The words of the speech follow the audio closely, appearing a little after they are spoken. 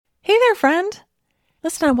Hey there, friend.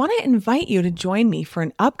 Listen, I want to invite you to join me for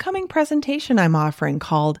an upcoming presentation I'm offering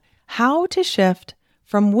called How to Shift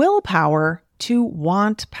from Willpower to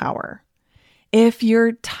Want Power. If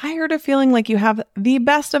you're tired of feeling like you have the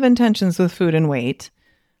best of intentions with food and weight,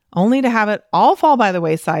 only to have it all fall by the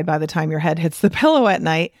wayside by the time your head hits the pillow at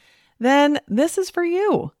night, then this is for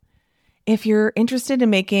you. If you're interested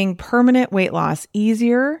in making permanent weight loss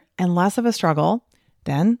easier and less of a struggle,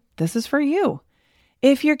 then this is for you.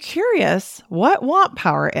 If you're curious what want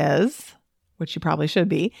power is, which you probably should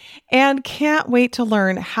be, and can't wait to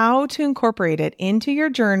learn how to incorporate it into your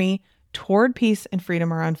journey toward peace and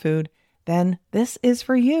freedom around food, then this is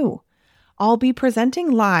for you. I'll be presenting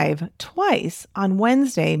live twice on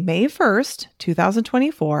Wednesday, May 1st,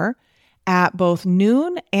 2024, at both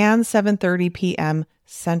noon and 7:30 p.m.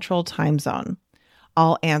 Central Time Zone.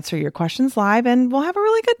 I'll answer your questions live and we'll have a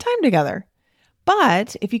really good time together.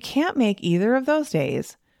 But if you can't make either of those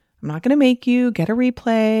days, I'm not going to make you get a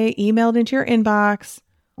replay emailed into your inbox,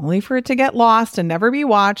 only for it to get lost and never be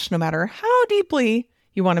watched, no matter how deeply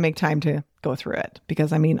you want to make time to go through it.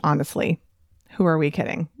 Because, honestly, who are we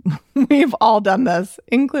kidding? We've all done this,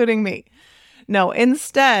 including me. No,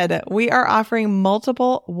 instead, we are offering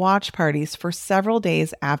multiple watch parties for several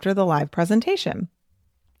days after the live presentation.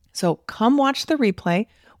 So come watch the replay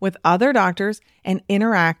with other doctors and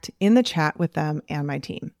interact in the chat with them and my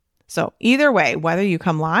team. So either way, whether you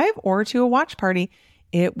come live or to a watch party,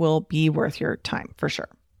 it will be worth your time for sure.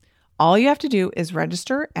 All you have to do is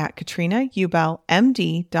register at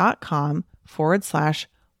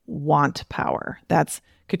katrinaubelmd.com/wantpower. That's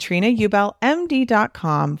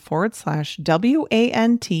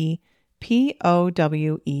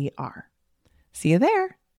katrinaubelmd.com/WANTPOWER. See you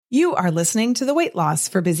there. You are listening to the Weight Loss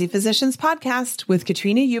for Busy Physicians podcast with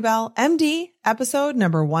Katrina Ubel, MD, episode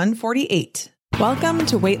number 148. Welcome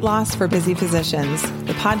to Weight Loss for Busy Physicians,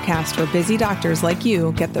 the podcast where busy doctors like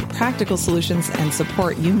you get the practical solutions and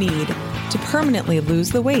support you need to permanently lose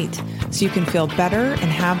the weight so you can feel better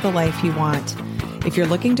and have the life you want. If you're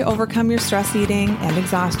looking to overcome your stress eating and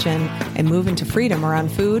exhaustion and move into freedom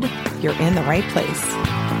around food, you're in the right place.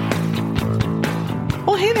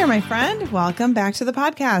 Well, hey there, my friend. Welcome back to the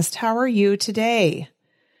podcast. How are you today?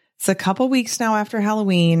 It's a couple weeks now after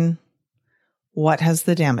Halloween. What has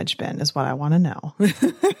the damage been is what I want to know.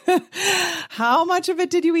 How much of it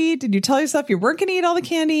did you eat? Did you tell yourself you weren't going to eat all the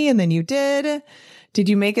candy and then you did? Did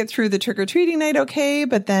you make it through the trick-or-treating night okay,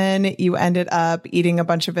 but then you ended up eating a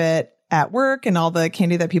bunch of it at work and all the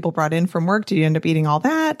candy that people brought in from work? Did you end up eating all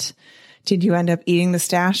that? Did you end up eating the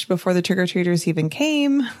stash before the trick-or-treaters even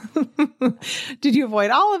came? Did you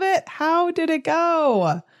avoid all of it? How did it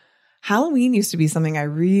go? Halloween used to be something I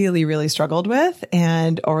really, really struggled with.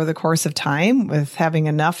 And over the course of time, with having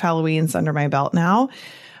enough Halloweens under my belt now,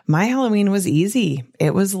 my Halloween was easy.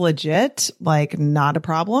 It was legit, like not a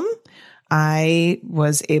problem. I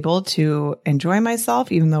was able to enjoy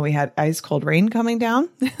myself, even though we had ice cold rain coming down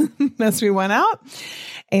as we went out.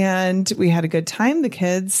 And we had a good time. The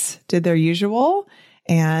kids did their usual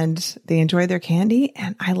and they enjoyed their candy.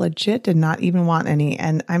 And I legit did not even want any.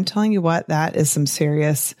 And I'm telling you what, that is some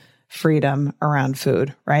serious freedom around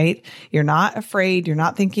food, right? You're not afraid. You're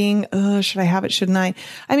not thinking, oh, should I have it? Shouldn't I?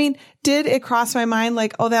 Did it cross my mind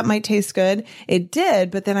like, oh, that might taste good? It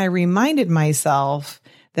did. But then I reminded myself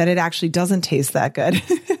that it actually doesn't taste that good.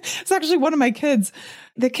 It's actually one of my kids.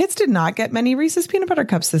 The kids did not get many Reese's peanut butter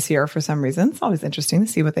cups this year for some reason. It's always interesting to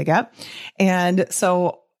see what they get. And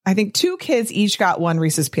so I think 2 kids each got 1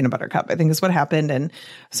 Reese's peanut butter cup, I think is what happened. And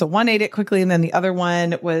so one ate it quickly and then the other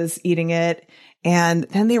one was eating it. And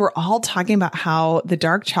then they were all talking about how the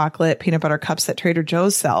dark chocolate peanut butter cups that Trader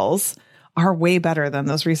Joe's sells are way better than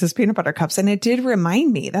those Reese's peanut butter cups. And it did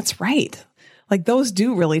remind me, that's right. Like those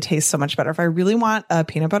do really taste so much better. If I really want a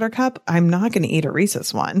peanut butter cup, I'm not going to eat a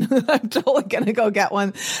Reese's one. I'm totally going to go get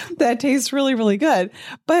one that tastes really, really good.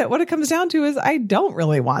 But what it comes down to is I don't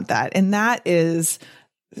really want that. And that is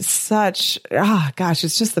such,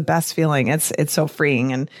 it's just the best feeling. It's so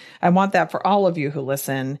freeing. And I want that for all of you who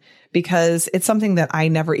listen, because it's something that I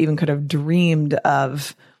never even could have dreamed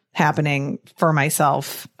of happening for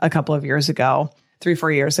myself a couple of years ago,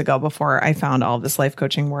 3-4 years ago, before I found all of this life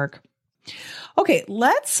coaching work. Okay,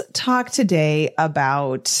 let's talk today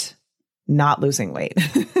about not losing weight.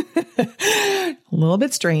 A little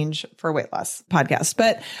bit strange for a weight loss podcast,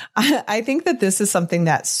 but I think that this is something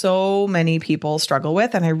that so many people struggle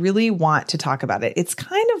with, and I really want to talk about it. It's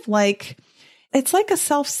kind of like, it's like a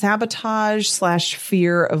self-sabotage /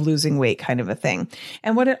 fear of losing weight kind of a thing.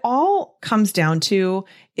 And what it all comes down to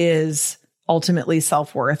is ultimately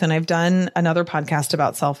self-worth. And I've done another podcast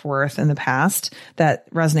about self-worth in the past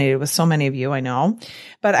that resonated with so many of you, I know.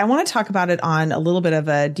 But I want to talk about it on a little bit of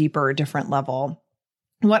a deeper, different level.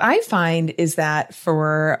 What I find is that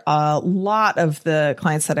for a lot of the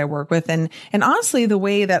clients that I work with, and honestly, the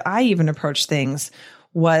way that I even approach things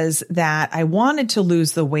was that I wanted to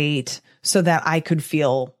lose the weight so that I could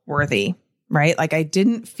feel worthy, right? Like I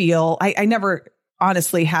didn't feel, I never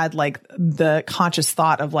honestly had like the conscious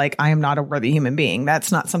thought of like, I am not a worthy human being.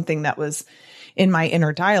 That's not something that was in my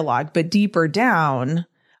inner dialogue, but deeper down,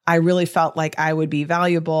 I really felt like I would be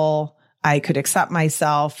valuable. I could accept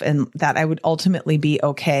myself and that I would ultimately be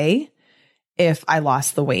okay if I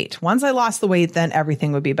lost the weight. Once I lost the weight, then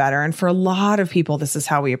everything would be better. And for a lot of people, this is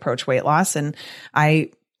how we approach weight loss. And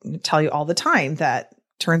I tell you all the time that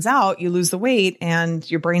turns out you lose the weight and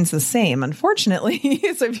your brain's the same, unfortunately.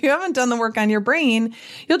 So if you haven't done the work on your brain,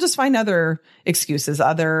 you'll just find other excuses,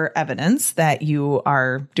 other evidence that you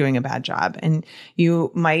are doing a bad job. And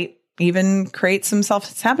you might even create some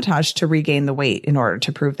self-sabotage to regain the weight in order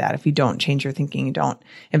to prove that if you don't change your thinking, you don't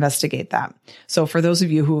investigate that. So for those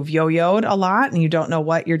of you who have yo-yoed a lot and you don't know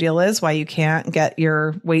what your deal is, why you can't get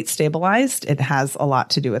your weight stabilized, it has a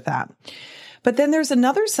lot to do with that. But then there's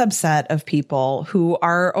another subset of people who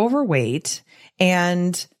are overweight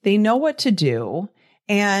and they know what to do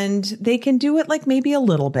and they can do it like maybe a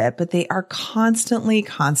little bit, but they are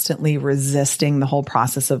constantly resisting the whole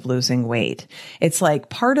process of losing weight. It's like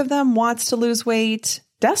part of them wants to lose weight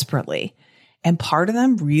desperately. And part of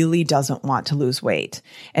them really doesn't want to lose weight.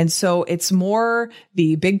 And so it's more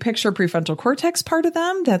the big picture prefrontal cortex part of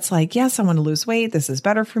them that's like, yes, I want to lose weight. This is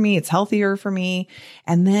better for me. It's healthier for me.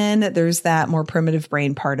 And then there's that more primitive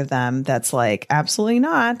brain part of them that's like, absolutely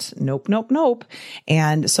not. Nope, nope, nope.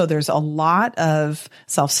 And so there's a lot of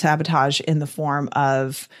self-sabotage in the form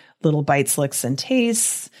of little bites, licks, and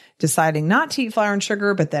tastes, deciding not to eat flour and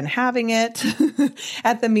sugar, but then having it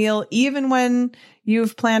at the meal, even when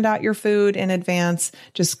you've planned out your food in advance,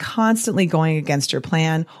 just constantly going against your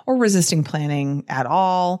plan or resisting planning at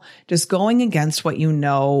all, just going against what you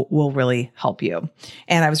know will really help you.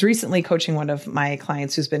 And I was recently coaching one of my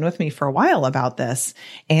clients who's been with me for a while about this,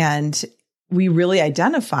 and we really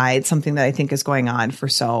identified something that I think is going on for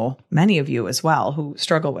so many of you as well who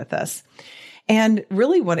struggle with this. And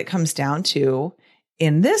really what it comes down to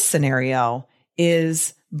in this scenario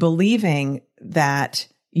is believing that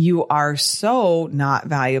you are so not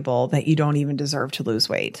valuable that you don't even deserve to lose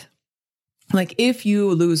weight. Like if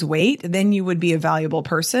you lose weight, then you would be a valuable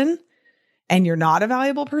person and you're not a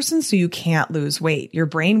valuable person, so you can't lose weight. Your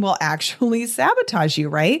brain will actually sabotage you,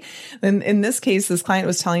 right? And in this case, this client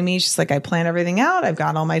was telling me, she's like, I plan everything out. I've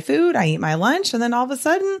got all my food. I eat my lunch. And then all of a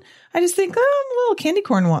sudden I just think, a little candy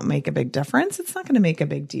corn won't make a big difference. It's not going to make a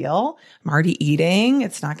big deal. I'm already eating.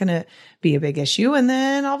 It's not going to be a big issue. And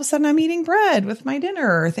then all of a sudden I'm eating bread with my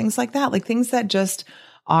dinner or things like that, like things that just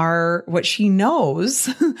are what she knows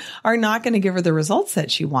are not going to give her the results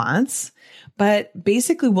that she wants, but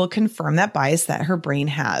basically will confirm that bias that her brain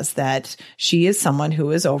has, that she is someone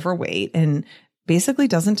who is overweight and basically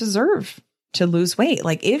doesn't deserve to lose weight.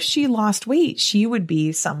 Like if she lost weight, she would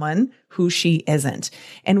be someone who she isn't.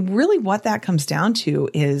 And really what that comes down to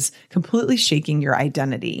is completely shaking your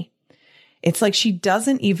identity. It's like she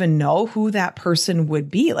doesn't even know who that person would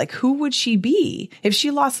be. Like, who would she be? If she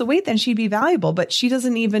lost the weight, then she'd be valuable, but she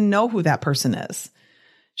doesn't even know who that person is.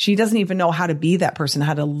 She doesn't even know how to be that person,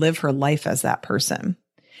 how to live her life as that person.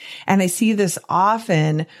 And I see this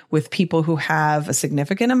often with people who have a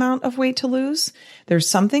significant amount of weight to lose. There's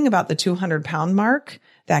something about the 200-pound mark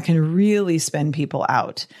that can really spin people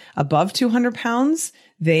out. Above 200 pounds,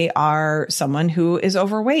 they are someone who is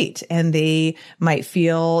overweight and they might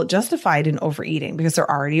feel justified in overeating because they're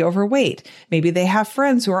already overweight. Maybe they have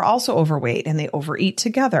friends who are also overweight and they overeat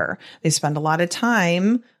together. They spend a lot of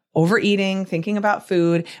time overeating, thinking about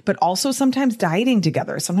food, but also sometimes dieting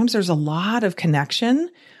together. Sometimes there's a lot of connection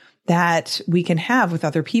that we can have with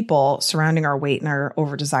other people surrounding our weight and our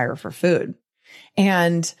over desire for food.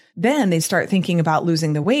 And then they start thinking about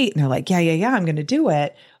losing the weight and they're like, yeah, I'm going to do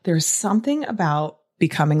it. There's something about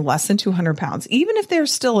becoming less than 200 pounds, even if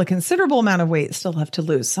there's still a considerable amount of weight still left to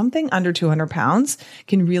lose, something under 200 pounds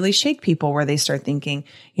can really shake people where they start thinking,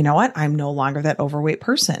 you know what? I'm no longer that overweight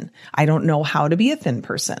person. I don't know how to be a thin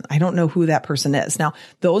person. I don't know who that person is. Now,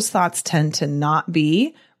 those thoughts tend to not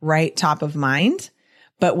be right top of mind.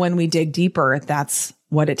 But when we dig deeper, that's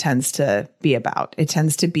what it tends to be about. It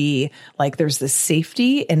tends to be like there's this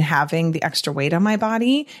safety in having the extra weight on my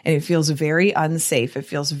body, and it feels very unsafe. It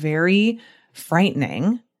feels very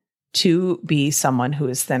frightening to be someone who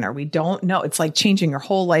is thinner. We don't know. It's like changing your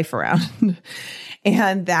whole life around.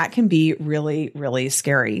 And that can be really, really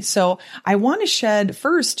scary. So I want to shed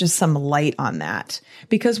first just some light on that,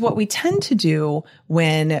 because what we tend to do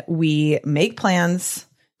when we make plans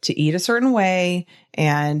to eat a certain way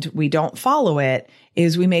and we don't follow it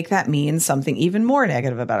is we make that mean something even more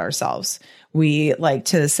negative about ourselves. We like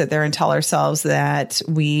to sit there and tell ourselves that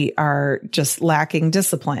we are just lacking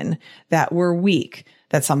discipline, that we're weak,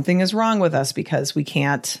 that something is wrong with us because we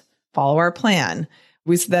can't follow our plan.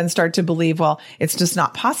 We then start to believe, well, it's just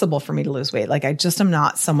not possible for me to lose weight. Like I just am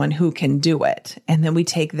not someone who can do it. And then we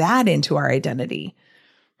take that into our identity,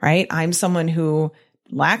 right? I'm someone who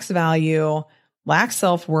lacks value, lacks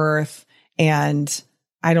self-worth, and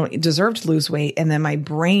I don't deserve to lose weight. And then my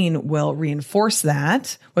brain will reinforce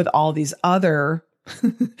that with all these other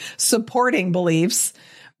supporting beliefs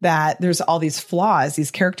that there's all these flaws, these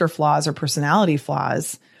character flaws or personality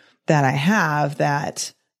flaws that I have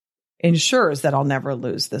that ensures that I'll never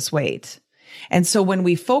lose this weight. And so when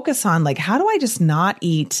we focus on like, how do I just not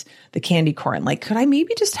eat the candy corn? Like, could I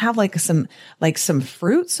maybe just have some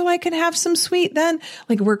fruit so I could have some sweet then?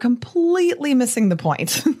 Like we're completely missing the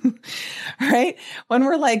point, right? When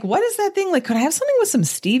we're like, what is that thing? Like, could I have something with some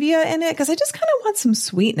stevia in it? Cause I just kind of want some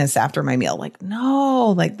sweetness after my meal. Like,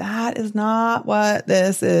 no, like that is not what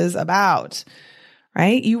this is about,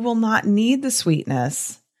 right? You will not need the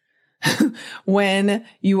sweetness when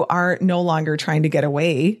you are no longer trying to get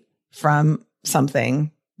away from something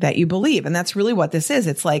that you believe. And that's really what this is.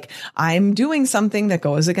 It's like, I'm doing something that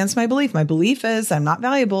goes against my belief. My belief is I'm not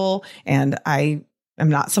valuable and I am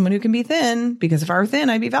not someone who can be thin, because if I were thin,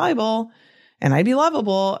 I'd be valuable and I'd be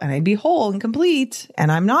lovable and I'd be whole and complete.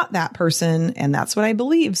 And I'm not that person. And that's what I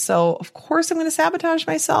believe. So of course I'm going to sabotage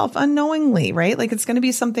myself unknowingly, right? Like it's going to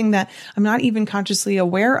be something that I'm not even consciously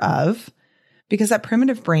aware of, because that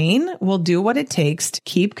primitive brain will do what it takes to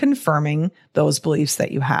keep confirming those beliefs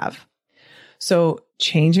that you have. So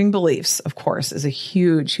changing beliefs, of course, is a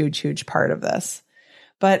huge, huge, huge part of this.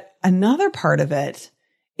 But another part of it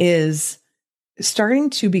is starting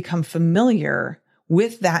to become familiar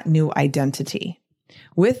with that new identity,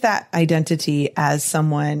 as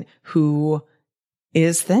someone who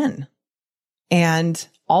is thin and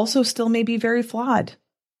also still may be very flawed.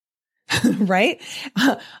 Right?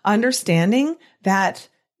 Understanding that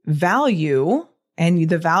value and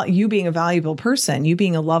you being a valuable person, you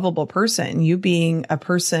being a lovable person, you being a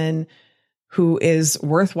person who is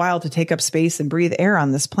worthwhile to take up space and breathe air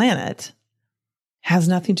on this planet has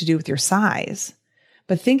nothing to do with your size.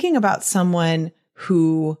 But thinking about someone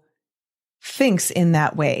who thinks in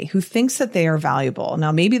that way, who thinks that they are valuable.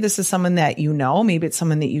 Now, maybe this is someone that you know, maybe it's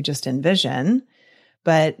someone that you just envision,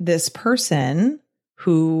 but this person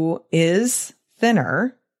who is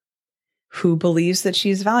thinner, who believes that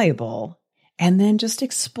she's valuable, and then just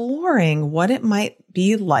exploring what it might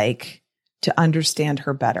be like to understand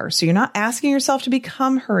her better. So you're not asking yourself to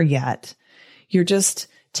become her yet. You're just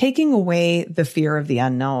taking away the fear of the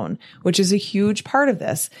unknown, which is a huge part of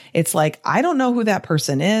this. It's like, I don't know who that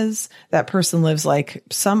person is. That person lives like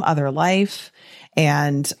some other life,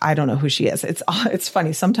 and I don't know who she is. It's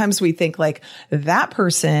funny. Sometimes we think like that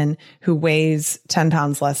person who weighs 10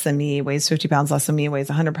 pounds less than me, weighs 50 pounds less than me, weighs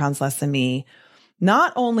 100 pounds less than me.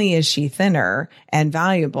 Not only is she thinner and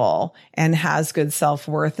valuable and has good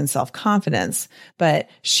self-worth and self-confidence, but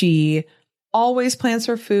she always plans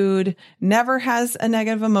her food, never has a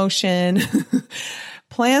negative emotion,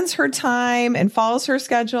 plans her time and follows her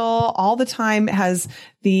schedule all the time, has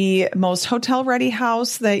the most hotel ready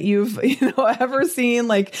house that you've ever seen.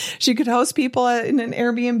 Like she could host people in an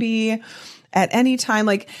Airbnb at any time.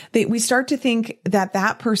 Like we start to think that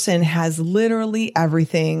that person has literally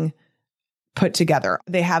everything put together.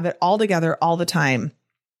 They have it all together all the time.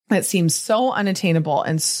 It seems so unattainable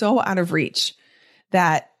and so out of reach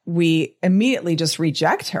that we immediately just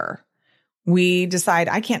reject her. We decide,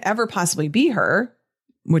 I can't ever possibly be her,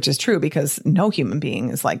 which is true because no human being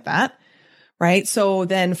is like that, right? So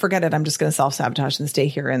then forget it. I'm just going to self-sabotage and stay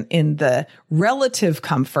here in the relative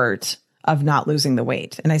comfort of not losing the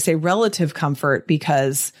weight. And I say relative comfort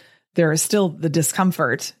because there is still the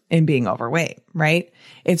discomfort in being overweight, right?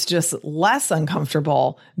 It's just less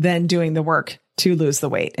uncomfortable than doing the work to lose the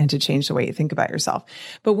weight and to change the way you think about yourself.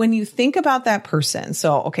 But when you think about that person,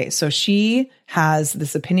 so she has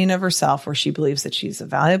this opinion of herself where she believes that she's a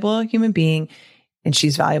valuable human being and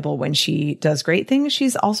she's valuable when she does great things.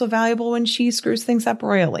 She's also valuable when she screws things up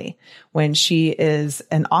royally, when she is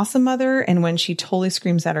an awesome mother and when she totally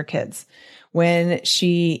screams at her kids, when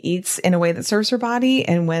she eats in a way that serves her body,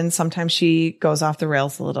 and when sometimes she goes off the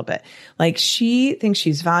rails a little bit. Like she thinks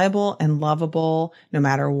she's valuable and lovable no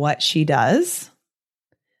matter what she does.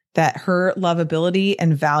 that her lovability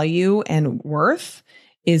and value and worth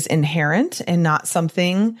is inherent and not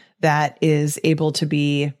something that is able to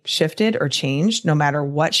be shifted or changed no matter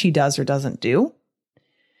what she does or doesn't do,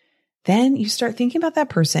 then you start thinking about that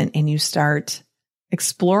person and you start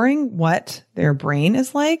exploring what their brain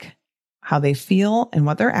is like, how they feel, and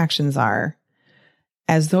what their actions are,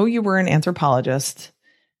 as though you were an anthropologist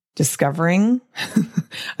discovering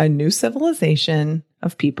a new civilization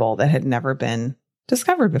of people that had never been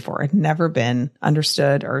discovered before, had never been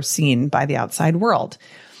understood or seen by the outside world.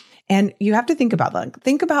 And you have to think about that.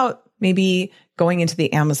 Think about maybe going into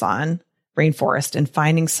the Amazon rainforest and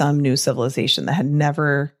finding some new civilization that had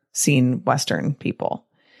never seen Western people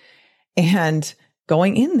and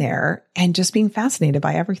going in there and just being fascinated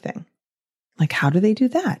by everything. Like, how do they do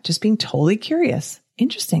that? Just being totally curious.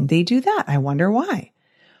 Interesting. They do that. I wonder why.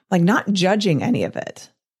 Like, not judging any of it.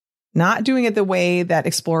 Not doing it the way that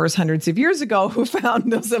explorers hundreds of years ago who found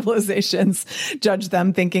those civilizations judged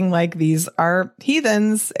them, thinking like these are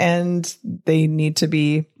heathens and they need to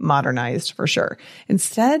be modernized for sure.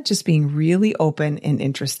 Instead, just being really open and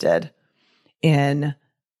interested in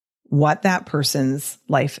what that person's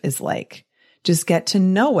life is like. Just get to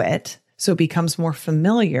know it so it becomes more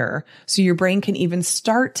familiar, so your brain can even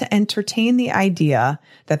start to entertain the idea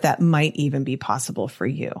that that might even be possible for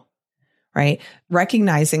you. Right?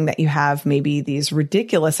 Recognizing that you have maybe these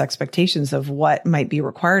ridiculous expectations of what might be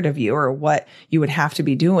required of you or what you would have to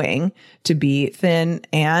be doing to be thin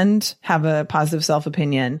and have a positive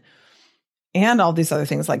self-opinion and all these other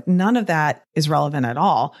things. Like, none of that is relevant at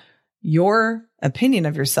all. Your opinion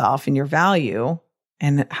of yourself and your value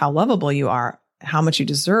and how lovable you are, how much you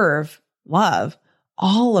deserve love,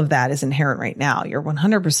 all of that is inherent right now. You're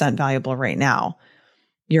 100% valuable right now.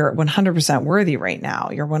 You're 100% worthy right now.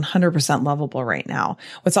 You're 100% lovable right now.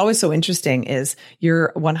 What's always so interesting is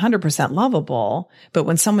you're 100% lovable, but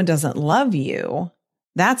when someone doesn't love you,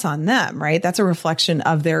 that's on them, right? That's a reflection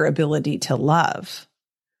of their ability to love.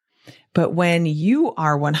 But when you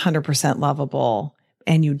are 100% lovable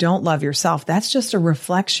and you don't love yourself, that's just a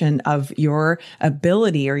reflection of your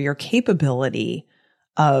ability or your capability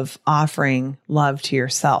of offering love to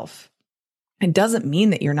yourself. It doesn't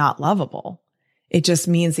mean that you're not lovable. It just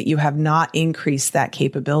means that you have not increased that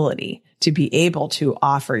capability to be able to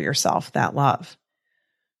offer yourself that love.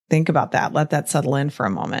 Think about that. Let that settle in for a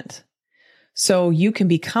moment. So you can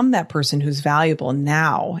become that person who's valuable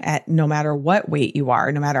now at no matter what weight you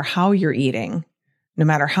are, no matter how you're eating, no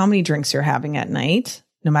matter how many drinks you're having at night,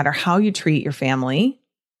 no matter how you treat your family,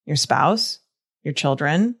 your spouse, your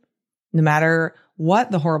children, no matter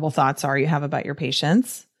what the horrible thoughts are you have about your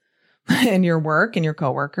patients and your work and your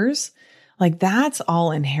coworkers. Like, that's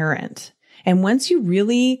all inherent. And once you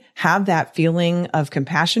really have that feeling of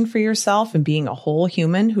compassion for yourself and being a whole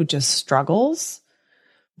human who just struggles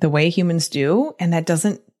the way humans do, and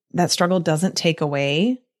that struggle doesn't take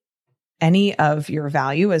away any of your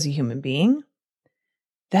value as a human being,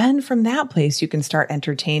 then from that place, you can start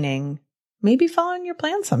entertaining, maybe following your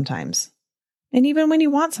plan sometimes. And even when you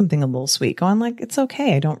want something a little sweet, going like, it's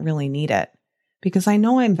okay. I don't really need it because I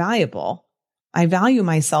know I'm valuable. I value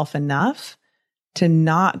myself enough to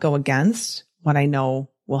not go against what I know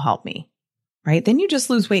will help me, right? Then you just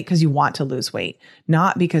lose weight because you want to lose weight,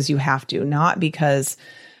 not because you have to, not because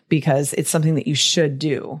it's something that you should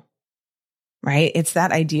do, right? It's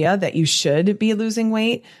that idea that you should be losing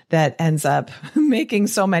weight that ends up making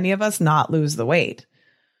so many of us not lose the weight.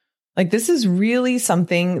 Like, this is really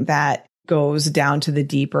something that goes down to the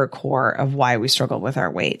deeper core of why we struggle with our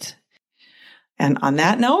weight. And on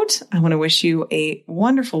that note, I want to wish you a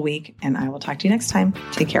wonderful week, and I will talk to you next time.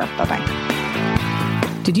 Take care.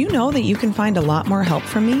 Bye-bye. Did you know that you can find a lot more help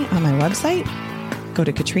from me on my website? Go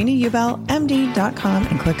to KatrinaUbelMD.com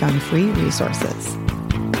and click on free resources.